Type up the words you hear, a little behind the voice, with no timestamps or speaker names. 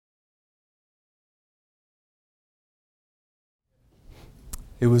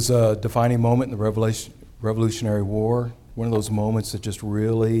It was a defining moment in the Revolutionary War, one of those moments that just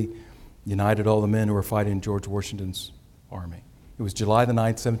really united all the men who were fighting in George Washington's army. It was July the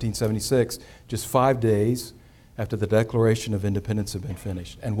 9th, 1776, just 5 days after the Declaration of Independence had been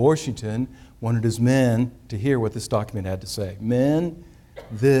finished. And Washington wanted his men to hear what this document had to say. Men,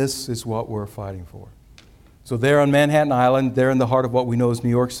 this is what we're fighting for. So there on Manhattan Island, there in the heart of what we know as New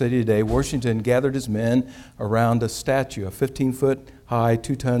York City today, Washington gathered his men around a statue, a 15-foot high,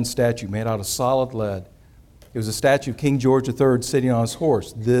 2-ton statue made out of solid lead. It was a statue of King George III sitting on his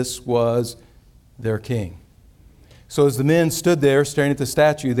horse. This was their king. So as the men stood there staring at the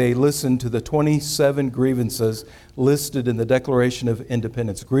statue, they listened to the 27 grievances listed in the Declaration of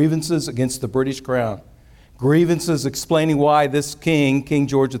Independence. Grievances against the British Crown. Grievances explaining why this king, King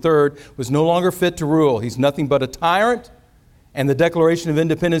George III, was no longer fit to rule. He's nothing but a tyrant. And the Declaration of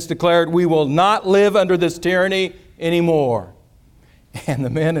Independence declared, we will not live under this tyranny anymore. And the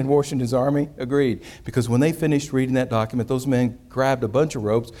men in Washington's army agreed. Because when they finished reading that document, those men grabbed a bunch of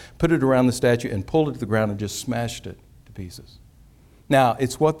ropes, put it around the statue, and pulled it to the ground and just smashed it to pieces. Now,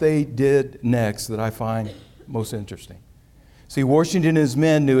 it's what they did next that I find most interesting. See, Washington and his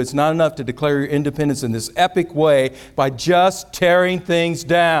men knew it's not enough to declare your independence in this epic way by just tearing things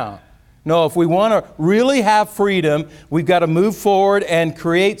down. No, if we want to really have freedom, we've got to move forward and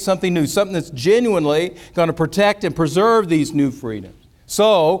create something new, something that's genuinely going to protect and preserve these new freedoms.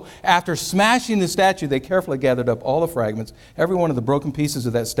 So, after smashing the statue, they carefully gathered up all the fragments, every one of the broken pieces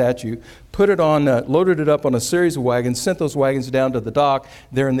of that statue, loaded it up on a series of wagons, sent those wagons down to the dock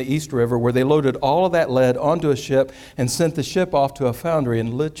there in the East River, where they loaded all of that lead onto a ship and sent the ship off to a foundry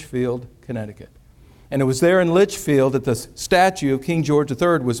in Litchfield, Connecticut. And it was there in Litchfield that the statue of King George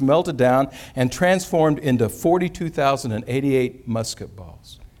III was melted down and transformed into 42,088 musket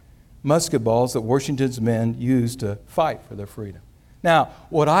balls. Musket balls that Washington's men used to fight for their freedom. Now,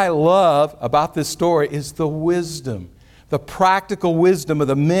 what I love about this story is the wisdom, the practical wisdom of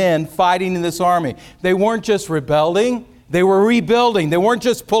the men fighting in this army. They weren't just rebelling, they were rebuilding. They weren't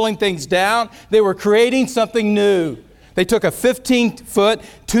just pulling things down, they were creating something new. They took a 15-foot,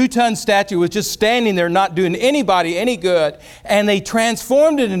 2-ton statue, was just standing there not doing anybody any good, and they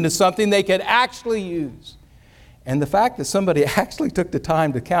transformed it into something they could actually use. And the fact that somebody actually took the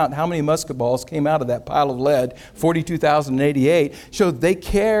time to count how many musket balls came out of that pile of lead, 42,088, showed they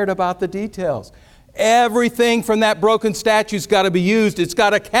cared about the details. Everything from that broken statue's got to be used. It's got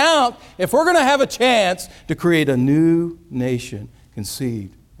to count if we're going to have a chance to create a new nation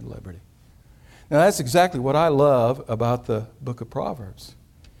conceived in liberty. Now, that's exactly what I love about the book of Proverbs.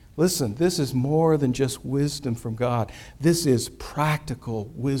 Listen, this is more than just wisdom from God. This is practical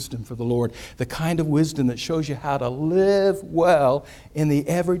wisdom for the Lord. The kind of wisdom that shows you how to live well in the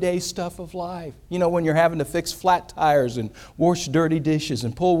everyday stuff of life. You know, when you're having to fix flat tires and wash dirty dishes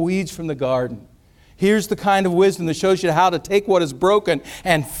and pull weeds from the garden. Here's the kind of wisdom that shows you how to take what is broken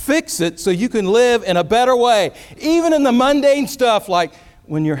and fix it so you can live in a better way. Even in the mundane stuff like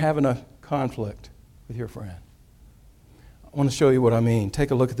when you're having a conflict with your friend. I want to show you what I mean.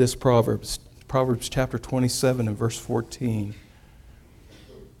 Take a look at this Proverbs chapter 27 and verse 14.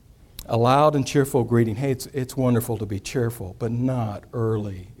 A loud and cheerful greeting. Hey, it's wonderful to be cheerful, but not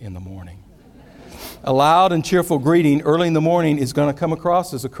early in the morning. A loud and cheerful greeting early in the morning is going to come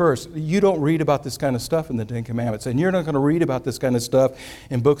across as a curse. You don't read about this kind of stuff in the Ten Commandments, and you're not going to read about this kind of stuff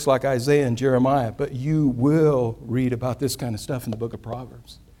in books like Isaiah and Jeremiah, but you will read about this kind of stuff in the book of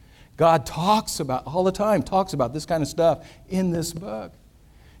Proverbs. God all the time talks about this kind of stuff in this book.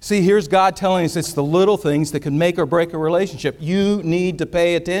 See, here's God telling us it's the little things that can make or break a relationship. You need to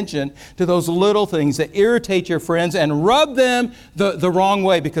pay attention to those little things that irritate your friends and rub them the wrong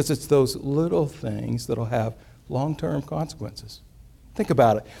way, because it's those little things that will have long-term consequences. Think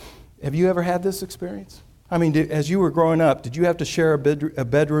about it. Have you ever had this experience? I mean, as you were growing up, did you have to share a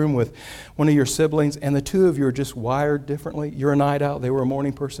bedroom with one of your siblings, and the two of you are just wired differently? You're a night owl, they were a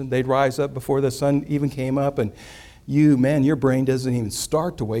morning person. They'd rise up before the sun even came up, and your brain doesn't even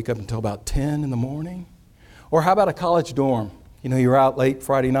start to wake up until about 10 in the morning. Or how about a college dorm? You know, you're out late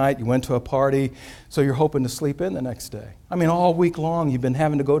Friday night, you went to a party, so you're hoping to sleep in the next day. I mean, all week long you've been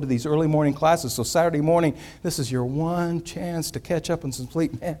having to go to these early morning classes, so Saturday morning, this is your one chance to catch up on some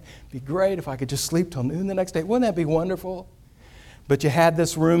sleep. Man, it'd be great if I could just sleep till noon the next day. Wouldn't that be wonderful? But you had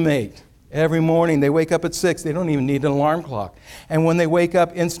this roommate. Every morning they wake up at 6. They don't even need an alarm clock. And when they wake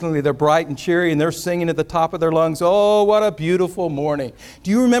up instantly, they're bright and cheery and they're singing at the top of their lungs, "Oh, what a beautiful morning."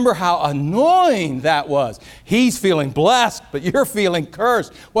 Do you remember how annoying that was? He's feeling blessed, but you're feeling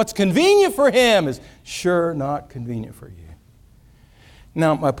cursed. What's convenient for him is sure not convenient for you.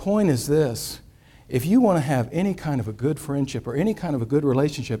 Now, my point is this. If you want to have any kind of a good friendship or any kind of a good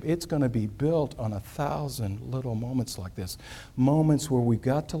relationship, it's going to be built on 1,000 little moments like this. Moments where we've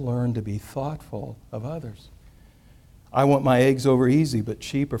got to learn to be thoughtful of others. I want my eggs over easy, but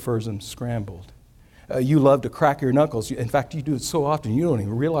she prefers them scrambled. You love to crack your knuckles. In fact, you do it so often you don't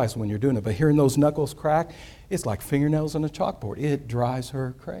even realize when you're doing it. But hearing those knuckles crack, it's like fingernails on a chalkboard. It drives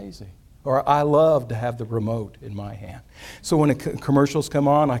her crazy. Or I love to have the remote in my hand. So when commercials come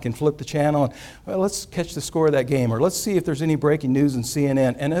on, I can flip the channel and, well, let's catch the score of that game. Or let's see if there's any breaking news in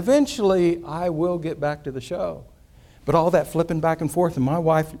CNN. And eventually, I will get back to the show. But all that flipping back and forth, and my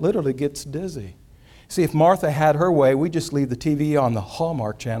wife literally gets dizzy. See, if Martha had her way, we'd just leave the TV on the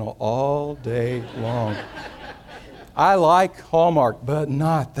Hallmark channel all day long. I like Hallmark, but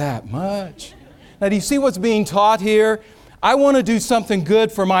not that much. Now, do you see what's being taught here? I want to do something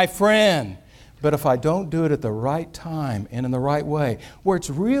good for my friend, but if I don't do it at the right time and in the right way, where it's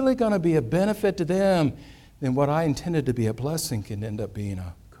really going to be a benefit to them, then what I intended to be a blessing can end up being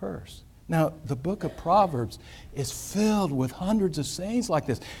a curse. Now, the book of Proverbs is filled with hundreds of sayings like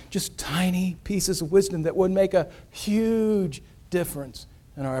this, just tiny pieces of wisdom that would make a huge difference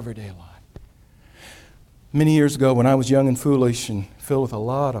in our everyday life. Many years ago, when I was young and foolish and filled with a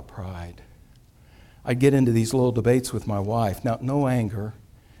lot of pride, I'd get into these little debates with my wife. Now, no anger.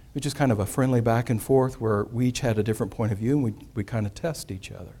 It was just kind of a friendly back and forth where we each had a different point of view and we kind of test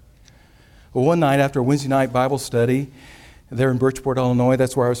each other. Well, one night after a Wednesday night Bible study, there in Bridgeport, Illinois,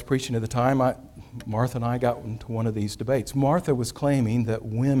 that's where I was preaching at the time, Martha and I got into one of these debates. Martha was claiming that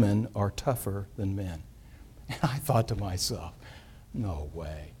women are tougher than men. And I thought to myself, no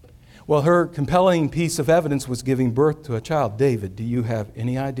way. Well, her compelling piece of evidence was giving birth to a child. David, do you have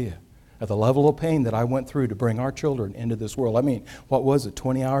any idea of the level of pain that I went through to bring our children into this world? I mean, what was it,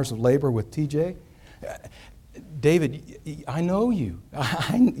 20 hours of labor with TJ? David, I know you.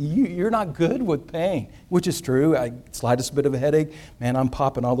 You're not good with pain, which is true. Slightest bit of a headache, man, I'm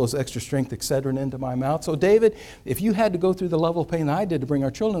popping all those extra strength Excedrin into my mouth. So David, if you had to go through the level of pain that I did to bring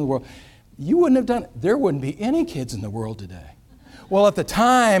our children into the world, you wouldn't have done it. There wouldn't be any kids in the world today. Well, at the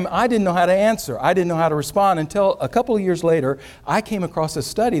time, I didn't know how to answer. I didn't know how to respond until a couple of years later, I came across a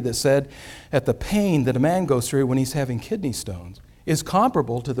study that said that the pain that a man goes through when he's having kidney stones is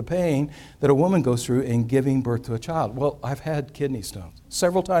comparable to the pain that a woman goes through in giving birth to a child. Well, I've had kidney stones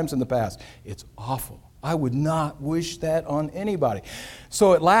several times in the past. It's awful. I would not wish that on anybody.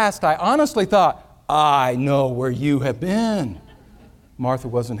 So at last, I honestly thought, I know where you have been. Martha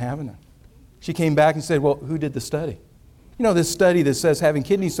wasn't having it. She came back and said, well, who did the study? You know, this study that says having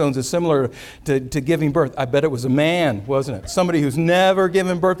kidney stones is similar to giving birth. I bet it was a man, wasn't it? Somebody who's never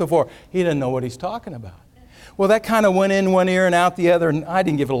given birth before. He didn't know what he's talking about. Well, that kind of went in one ear and out the other, and I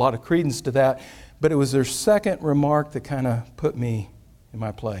didn't give a lot of credence to that, but it was their second remark that kind of put me in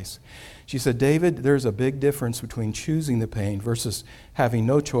my place. She said, David, there's a big difference between choosing the pain versus having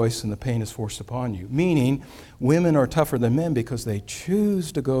no choice and the pain is forced upon you. Meaning, women are tougher than men because they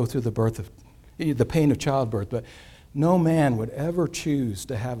choose to go through the pain of childbirth, but no man would ever choose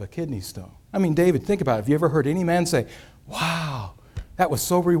to have a kidney stone. I mean, David, think about it. Have you ever heard any man say, wow, that was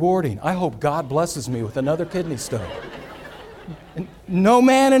so rewarding. I hope God blesses me with another kidney stone. And no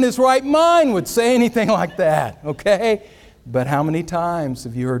man in his right mind would say anything like that, okay? But how many times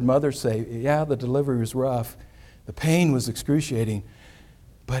have you heard mothers say, yeah, the delivery was rough, the pain was excruciating,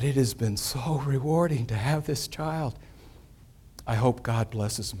 but it has been so rewarding to have this child. I hope God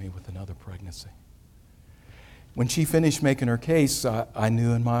blesses me with another pregnancy. When she finished making her case, I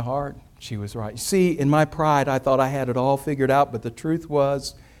knew in my heart she was right. See, in my pride, I thought I had it all figured out, but the truth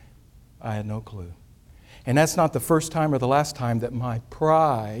was, I had no clue. And that's not the first time or the last time that my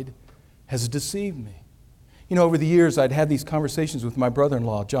pride has deceived me. You know, over the years, I'd had these conversations with my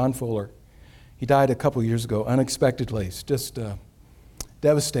brother-in-law, John Fuller. He died a couple years ago, unexpectedly. It's just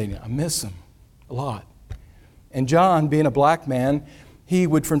devastating. I miss him a lot. And John, being a black man, he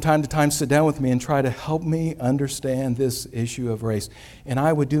would from time to time sit down with me and try to help me understand this issue of race. And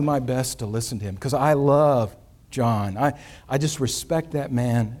I would do my best to listen to him because I love John. I just respect that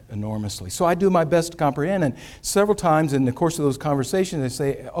man enormously. So I do my best to comprehend. And several times in the course of those conversations, I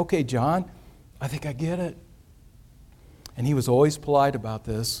say, okay, John, I think I get it. And he was always polite about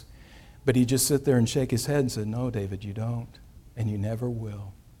this, but he'd just sit there and shake his head and say, no, David, you don't, and you never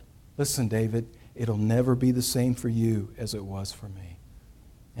will. Listen, David, it'll never be the same for you as it was for me.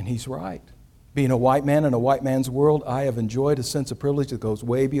 And he's right. Being a white man in a white man's world, I have enjoyed a sense of privilege that goes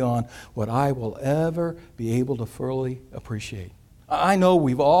way beyond what I will ever be able to fully appreciate. I know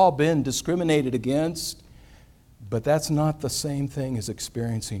we've all been discriminated against, but that's not the same thing as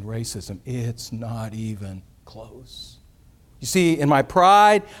experiencing racism. It's not even close. You see, in my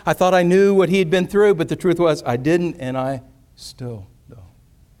pride, I thought I knew what he had been through, but the truth was I didn't, and I still don't.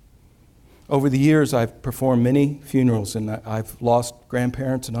 Over the years, I've performed many funerals, and I've lost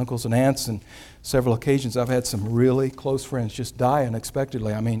grandparents and uncles and aunts, and several occasions I've had some really close friends just die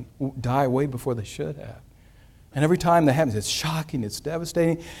unexpectedly. I mean, die way before they should have. And every time that happens, it's shocking, it's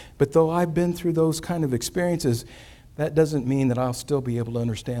devastating. But though I've been through those kind of experiences, that doesn't mean that I'll still be able to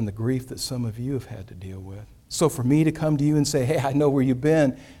understand the grief that some of you have had to deal with. So for me to come to you and say, hey, I know where you've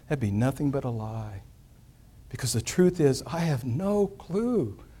been, that'd be nothing but a lie. Because the truth is, I have no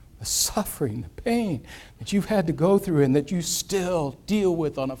clue the suffering, the pain that you've had to go through and that you still deal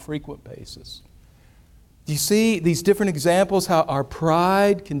with on a frequent basis. Do you see these different examples, how our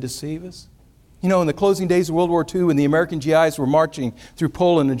pride can deceive us? You know, in the closing days of World War II, when the American GIs were marching through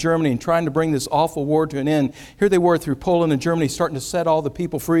Poland and Germany and trying to bring this awful war to an end, here they were through Poland and Germany starting to set all the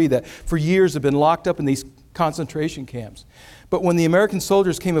people free that for years have been locked up in these concentration camps. But when the American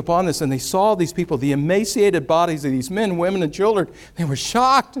soldiers came upon this and they saw these people, the emaciated bodies of these men, women, and children, they were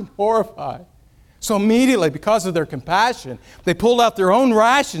shocked and horrified. So immediately, because of their compassion, they pulled out their own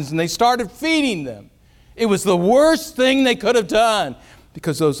rations and they started feeding them. It was the worst thing they could have done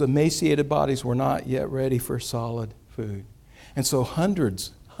because those emaciated bodies were not yet ready for solid food. And so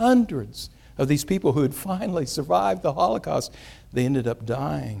hundreds of these people who had finally survived the Holocaust, they ended up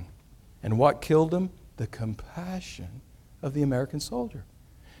dying. And what killed them? The compassion of the American soldier.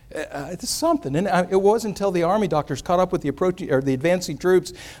 It's something. And it wasn't until the Army doctors caught up with the advancing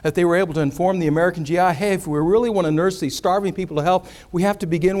troops that they were able to inform the American GI, hey, if we really want to nurse these starving people to health, we have to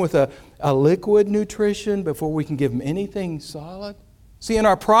begin with a liquid nutrition before we can give them anything solid. See, in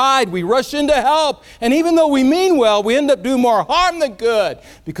our pride, we rush in to help. And even though we mean well, we end up doing more harm than good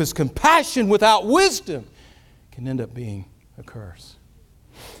because compassion without wisdom can end up being a curse.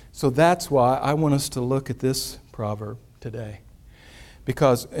 So that's why I want us to look at this proverb today.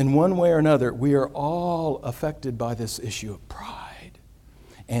 Because in one way or another, we are all affected by this issue of pride.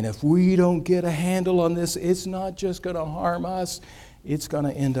 And if we don't get a handle on this, it's not just going to harm us, it's going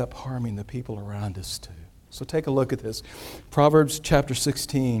to end up harming the people around us too. So take a look at this. Proverbs chapter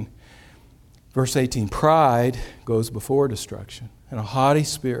 16, verse 18. Pride goes before destruction, and a haughty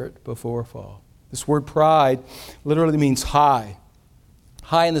spirit before a fall. This word pride literally means high.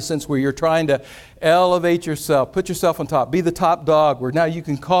 High in the sense where you're trying to elevate yourself, put yourself on top, be the top dog, where now you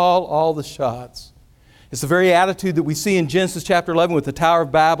can call all the shots. It's the very attitude that we see in Genesis chapter 11 with the Tower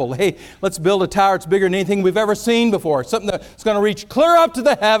of Babel. Hey, let's build a tower that's bigger than anything we've ever seen before. Something that's going to reach clear up to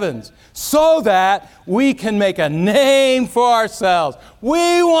the heavens so that we can make a name for ourselves.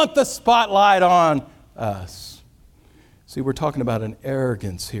 We want the spotlight on us. See, we're talking about an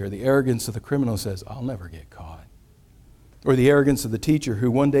arrogance here. The arrogance of the criminal says, I'll never get caught. Or the arrogance of the teacher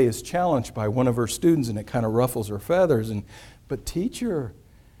who one day is challenged by one of her students and it kind of ruffles her feathers. But teacher,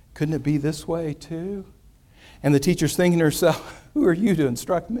 couldn't it be this way too? And the teacher's thinking to herself, who are you to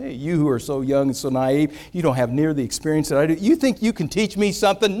instruct me? You who are so young and so naive, you don't have near the experience that I do. You think you can teach me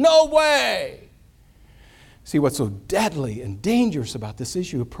something? No way! See, what's so deadly and dangerous about this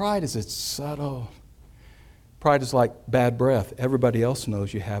issue of pride is it's subtle. Pride is like bad breath. Everybody else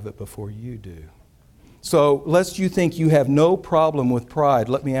knows you have it before you do. So, lest you think you have no problem with pride,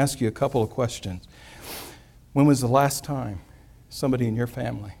 let me ask you a couple of questions. When was the last time somebody in your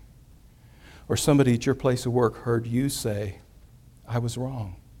family or somebody at your place of work heard you say, I was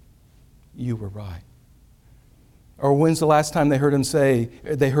wrong, you were right? Or when's the last time they heard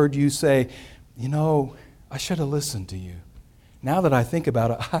you say, you know, I should have listened to you. Now that I think about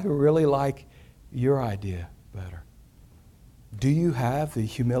it, I really like your idea better. Do you have the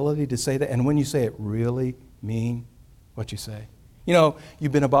humility to say that? And when you say it, really mean what you say? You know,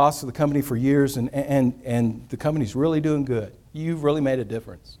 you've been a boss of the company for years and the company's really doing good. You've really made a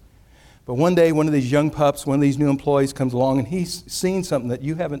difference. But one day, one of these young pups, one of these new employees comes along and he's seen something that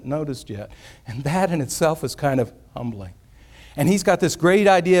you haven't noticed yet. And that in itself is kind of humbling. And he's got this great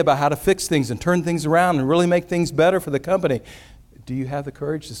idea about how to fix things and turn things around and really make things better for the company. Do you have the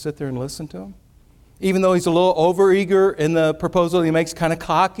courage to sit there and listen to him? Even though he's a little overeager in the proposal he makes, kind of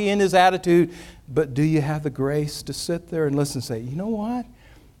cocky in his attitude, but do you have the grace to sit there and listen and say, you know what?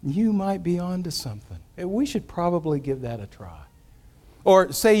 You might be onto something. We should probably give that a try.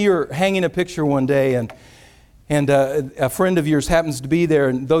 Or say you're hanging a picture one day and a friend of yours happens to be there,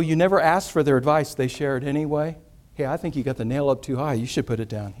 and though you never asked for their advice, they share it anyway. Hey, I think you got the nail up too high. You should put it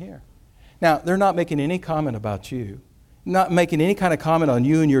down here. Now, they're not making any comment about you. Not making any kind of comment on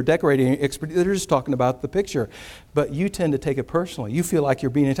you and your decorating expertise. They're just talking about the picture. But you tend to take it personally. You feel like you're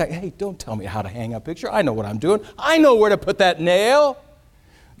being attacked. Hey, don't tell me how to hang a picture. I know what I'm doing. I know where to put that nail.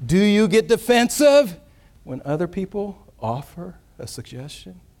 Do you get defensive when other people offer a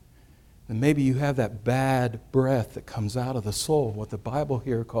suggestion? Then maybe you have that bad breath that comes out of the soul, what the Bible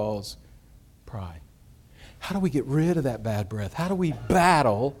here calls pride. How do we get rid of that bad breath? How do we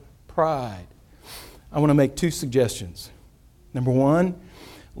battle pride? I want to make 2 suggestions. Number 1,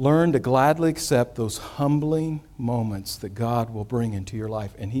 learn to gladly accept those humbling moments that God will bring into your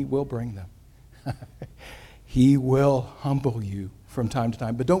life, and He will bring them. He will humble you from time to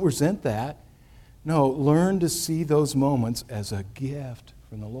time, but don't resent that. No, learn to see those moments as a gift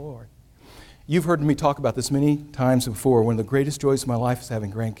from the Lord. You've heard me talk about this many times before. One of the greatest joys of my life is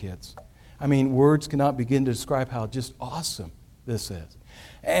having grandkids. I mean, words cannot begin to describe how just awesome this is.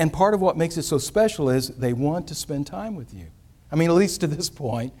 And part of what makes it so special is they want to spend time with you. I mean, at least to this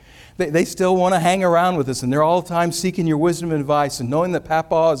point. They still want to hang around with us, and they're all the time seeking your wisdom and advice, and knowing that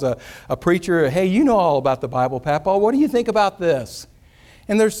Papa is a preacher. Hey, you know all about the Bible, Papa. What do you think about this?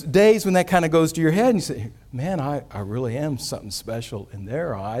 And there's days when that kind of goes to your head, and you say, man, I really am something special in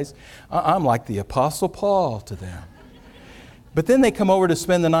their eyes. I'm like the Apostle Paul to them. But then they come over to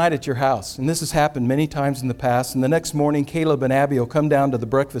spend the night at your house. And this has happened many times in the past. And the next morning, Caleb and Abby will come down to the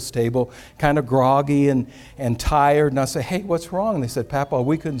breakfast table, kind of groggy and tired. And I say, hey, what's wrong? And they said, Papa,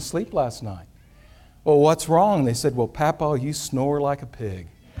 we couldn't sleep last night. Well, what's wrong? They said, well, Papa, you snore like a pig.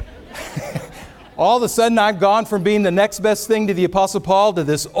 All of a sudden, I've gone from being the next best thing to the Apostle Paul to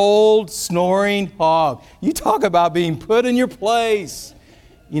this old snoring hog. You talk about being put in your place.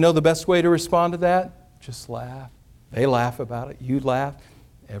 You know the best way to respond to that? Just laugh. They laugh about it. You laugh.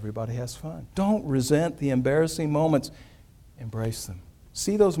 Everybody has fun. Don't resent the embarrassing moments. Embrace them.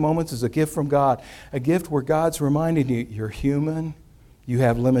 See those moments as a gift from God. A gift where God's reminding you, you're human. You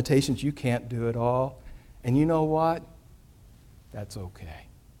have limitations. You can't do it all. And you know what? That's okay.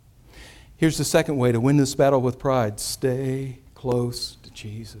 Here's the second way to win this battle with pride. Stay close to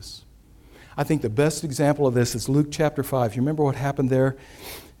Jesus. I think the best example of this is Luke chapter 5. You remember what happened there?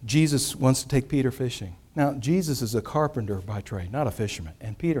 Jesus wants to take Peter fishing. Now, Jesus is a carpenter by trade, not a fisherman,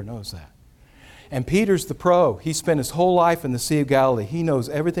 and Peter knows that. And Peter's the pro. He spent his whole life in the Sea of Galilee. He knows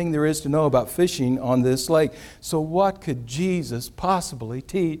everything there is to know about fishing on this lake. So what could Jesus possibly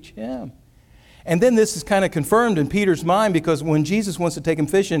teach him? And then this is kind of confirmed in Peter's mind, because when Jesus wants to take him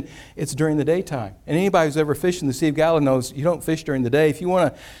fishing, it's during the daytime. And anybody who's ever fished in the Sea of Galilee knows you don't fish during the day. If you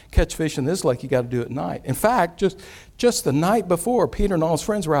want to catch fish in this lake, you got to do it at night. In fact, just the night before, Peter and all his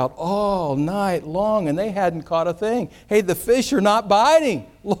friends were out all night long, and they hadn't caught a thing. Hey, the fish are not biting.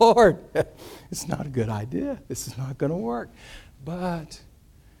 Lord, it's not a good idea. This is not going to work. But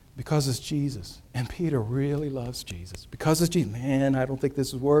because it's Jesus, and Peter really loves Jesus. Because it's Jesus, man, I don't think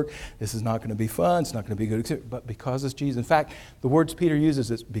this will work. This is not going to be fun. It's not going to be good. But because it's Jesus. In fact, the words Peter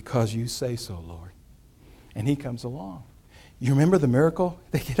uses is, because you say so, Lord. And he comes along. You remember the miracle?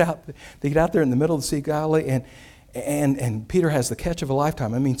 They get out there in the middle of the Sea of Galilee, and Peter has the catch of a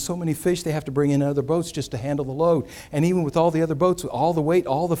lifetime. I mean, so many fish they have to bring in other boats just to handle the load. And even with all the other boats, with all the weight,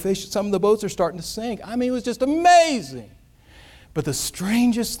 all the fish, some of the boats are starting to sink. I mean, it was just amazing. But the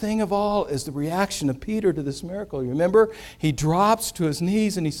strangest thing of all is the reaction of Peter to this miracle. You remember? He drops to his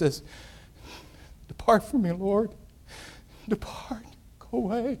knees and he says, depart from me, Lord. Depart. Go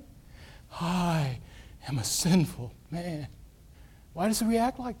away. I am a sinful man. Why does he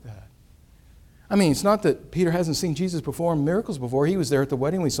react like that? I mean, it's not that Peter hasn't seen Jesus perform miracles before. He was there at the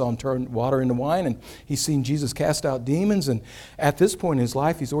wedding. We saw him turn water into wine, and he's seen Jesus cast out demons. And at this point in his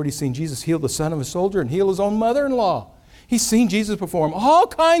life, he's already seen Jesus heal the son of a soldier and heal his own mother-in-law. He's seen Jesus perform all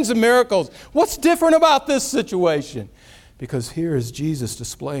kinds of miracles. What's different about this situation? Because here is Jesus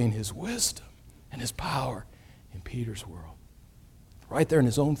displaying his wisdom and his power in Peter's world. Right there in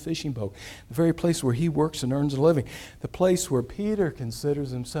his own fishing boat, the very place where he works and earns a living, the place where Peter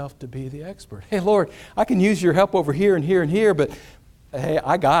considers himself to be the expert. Hey, Lord, I can use your help over here and here and here, but hey,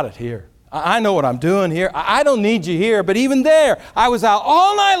 I got it here. I know what I'm doing here. I don't need you here, but even there, I was out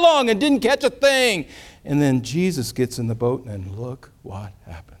all night long and didn't catch a thing. And then Jesus gets in the boat, and look what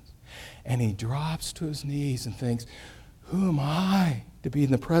happens. And he drops to his knees and thinks, who am I to be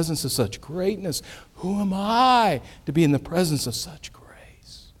in the presence of such greatness? Who am I to be in the presence of such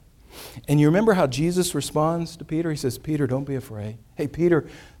grace? And you remember how Jesus responds to Peter? He says, Peter, don't be afraid. Hey, Peter,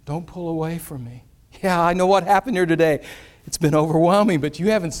 don't pull away from me. Yeah, I know what happened here today. It's been overwhelming, but you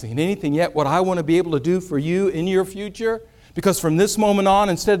haven't seen anything yet. What I want to be able to do for you in your future, because from this moment on,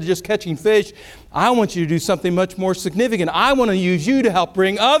 instead of just catching fish, I want you to do something much more significant. I want to use you to help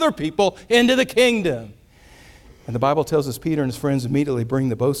bring other people into the kingdom. And the Bible tells us Peter and his friends immediately bring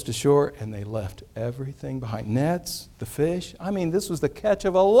the boats to shore, and they left everything behind. Nets, the fish. I mean, this was the catch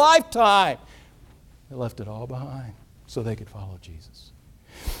of a lifetime. They left it all behind so they could follow Jesus.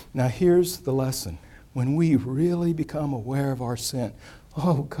 Now here's the lesson. when we really become aware of our sin.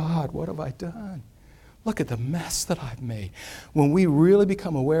 Oh God, what have I done? Look at the mess that I've made. When we really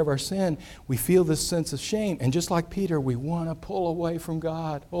become aware of our sin, we feel this sense of shame. And just like Peter, we want to pull away from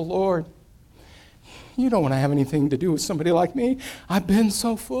God. Oh Lord, you don't want to have anything to do with somebody like me. I've been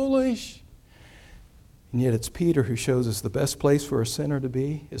so foolish. And yet it's Peter who shows us the best place for a sinner to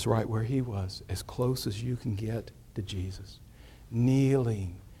be is right where he was, as close as you can get to Jesus,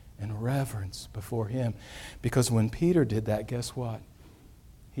 kneeling in reverence before him. Because when Peter did that, guess what?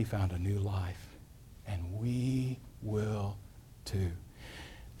 He found a new life. And we will too.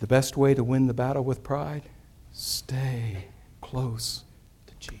 The best way to win the battle with pride? Stay close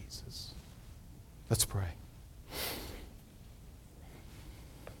to Jesus. Let's pray.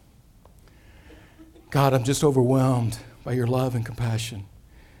 God, I'm just overwhelmed by your love and compassion.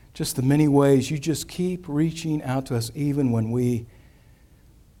 Just the many ways you just keep reaching out to us even when we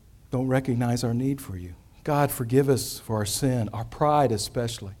don't recognize our need for you. God, forgive us for our sin, our pride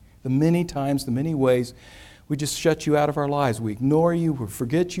especially. The many times, the many ways we just shut you out of our lives. We ignore you, we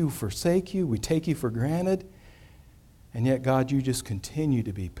forget you, forsake you, we take you for granted. And yet, God, you just continue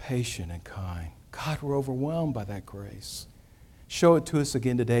to be patient and kind. God, we're overwhelmed by that grace. Show it to us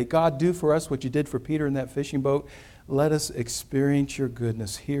again today. God, do for us what you did for Peter in that fishing boat. Let us experience your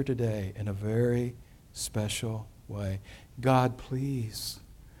goodness here today in a very special way. God, please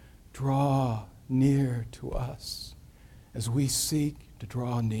draw near to us as we seek to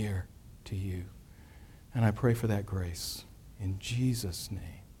draw near to you. And I pray for that grace. In Jesus'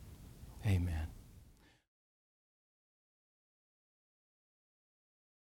 name, amen.